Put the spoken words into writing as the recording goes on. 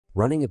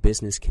Running a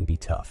business can be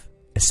tough,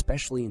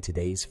 especially in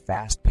today's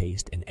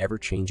fast-paced and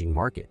ever-changing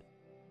market.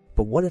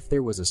 But what if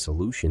there was a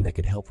solution that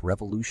could help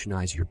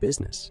revolutionize your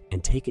business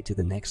and take it to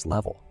the next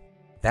level?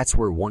 That's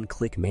where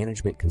One-Click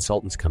Management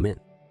Consultants come in.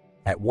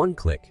 At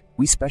One-Click,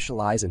 we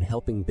specialize in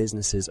helping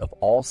businesses of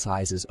all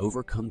sizes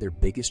overcome their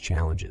biggest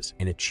challenges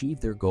and achieve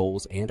their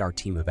goals, and our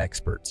team of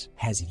experts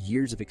has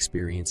years of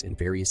experience in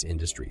various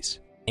industries,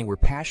 and we're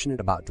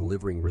passionate about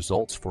delivering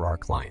results for our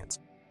clients.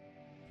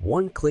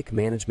 One-Click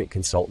Management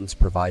Consultants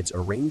provides a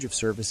range of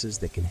services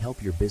that can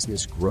help your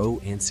business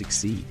grow and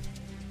succeed.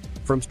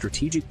 From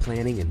strategic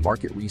planning and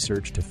market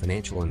research to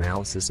financial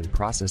analysis and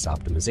process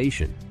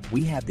optimization,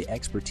 we have the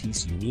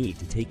expertise you need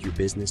to take your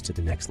business to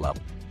the next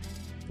level.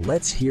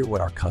 Let's hear what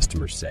our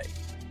customers say.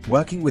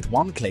 Working with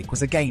One-Click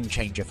was a game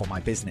changer for my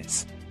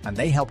business, and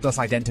they helped us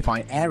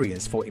identify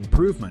areas for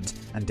improvement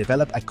and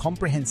develop a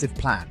comprehensive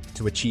plan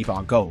to achieve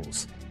our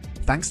goals.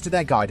 Thanks to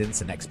their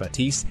guidance and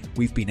expertise,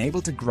 we've been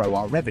able to grow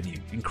our revenue,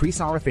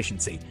 increase our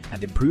efficiency,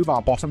 and improve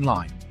our bottom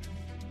line.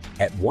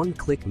 At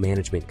One-Click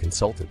Management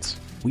Consultants,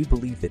 we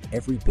believe that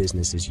every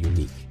business is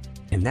unique,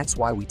 and that's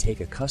why we take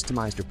a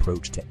customized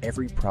approach to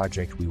every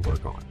project we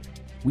work on.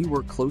 We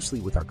work closely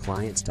with our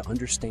clients to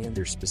understand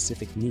their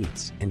specific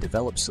needs and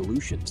develop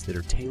solutions that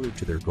are tailored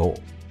to their goal.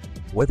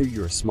 Whether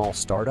you're a small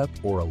startup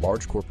or a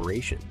large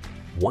corporation,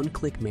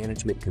 One-Click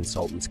Management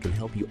Consultants can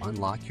help you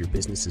unlock your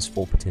business's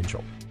full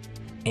potential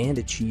and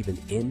achieve an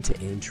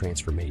end-to-end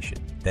transformation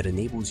that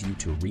enables you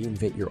to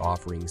reinvent your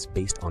offerings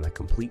based on a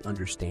complete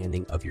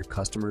understanding of your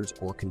customers'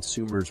 or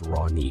consumers'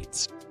 raw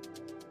needs.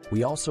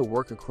 We also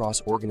work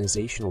across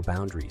organizational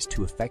boundaries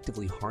to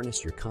effectively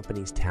harness your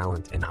company's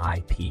talent and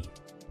IP,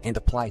 and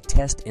apply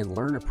test and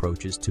learn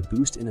approaches to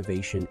boost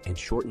innovation and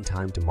shorten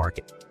time to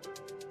market.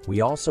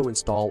 We also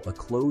install a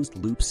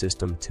closed-loop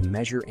system to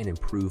measure and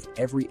improve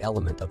every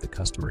element of the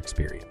customer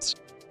experience.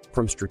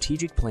 From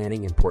strategic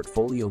planning and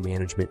portfolio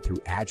management through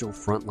agile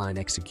frontline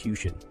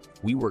execution,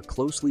 we work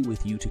closely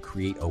with you to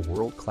create a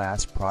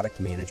world-class product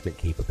management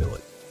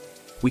capability.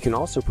 We can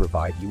also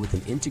provide you with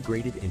an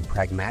integrated and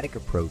pragmatic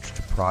approach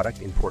to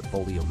product and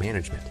portfolio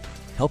management,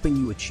 helping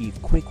you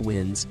achieve quick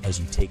wins as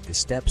you take the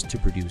steps to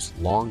produce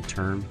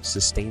long-term,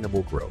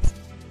 sustainable growth.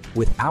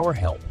 With our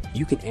help,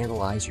 you can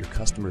analyze your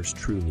customers'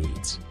 true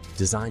needs,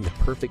 design the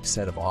perfect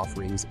set of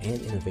offerings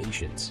and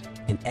innovations,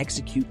 and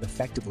execute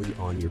effectively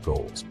on your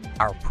goals.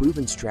 Our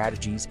proven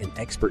strategies and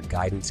expert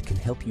guidance can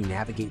help you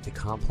navigate the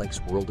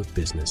complex world of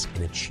business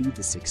and achieve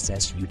the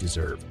success you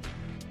deserve.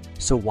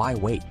 So why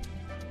wait?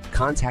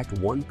 Contact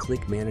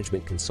One-Click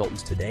Management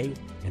Consultants today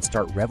and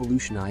start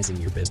revolutionizing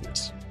your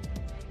business.